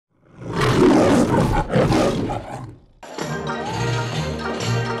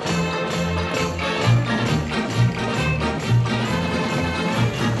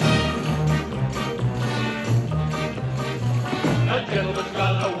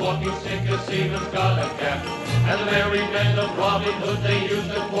walking stick, a seaman's got a cap. And the merry men of Robin Hood, they use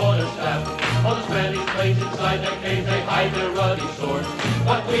the quarterstaff. All the Spanish plays inside their caves, they hide their ruddy swords.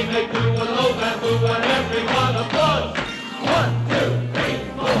 What we may do with an old bamboo, and everyone applauds. 1, 2, 3,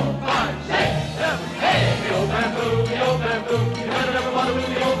 4, 5, 6, 7, hey! The old bamboo, the old bamboo. You better never bother with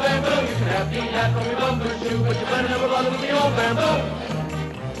the old bamboo. You can have the hat from your bumper shoe, but you better never bother with the old bamboo.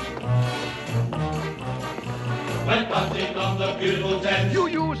 When punching on the beautiful tents, you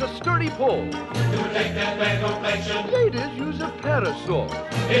use a sturdy pole. To protect that bad complexion, Ladies use a parasol.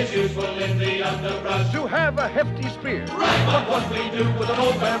 It's useful in the underbrush To have a hefty spear. Right, but what we do with an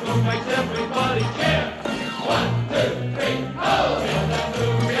old bamboo makes everybody cheer. 1, 2, 3, oh! The old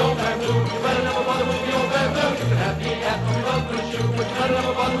bamboo, the old bamboo. You better never bother with the old bamboo. You can have the hat from your bumper shoe, but you better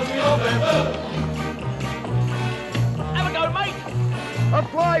never bother with the old bamboo. Have a go, mate. A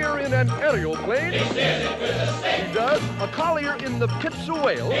flyer in an aerial plane. He steers it with a stick. He does. A collier in the pits of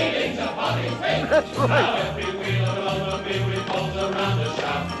whale. He leans upon his feet. That's right. Now every wheel of an automobile revolves around the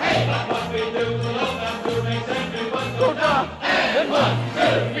shaft. Hey, but what we do with an old bamboo makes everyone go down. And 1,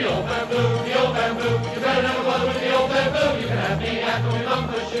 2, the old bamboo, the old bamboo. You better never bother with the old bamboo. You can have the hat from your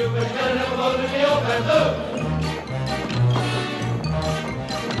bumper shoe, but you better never bother with the old bamboo.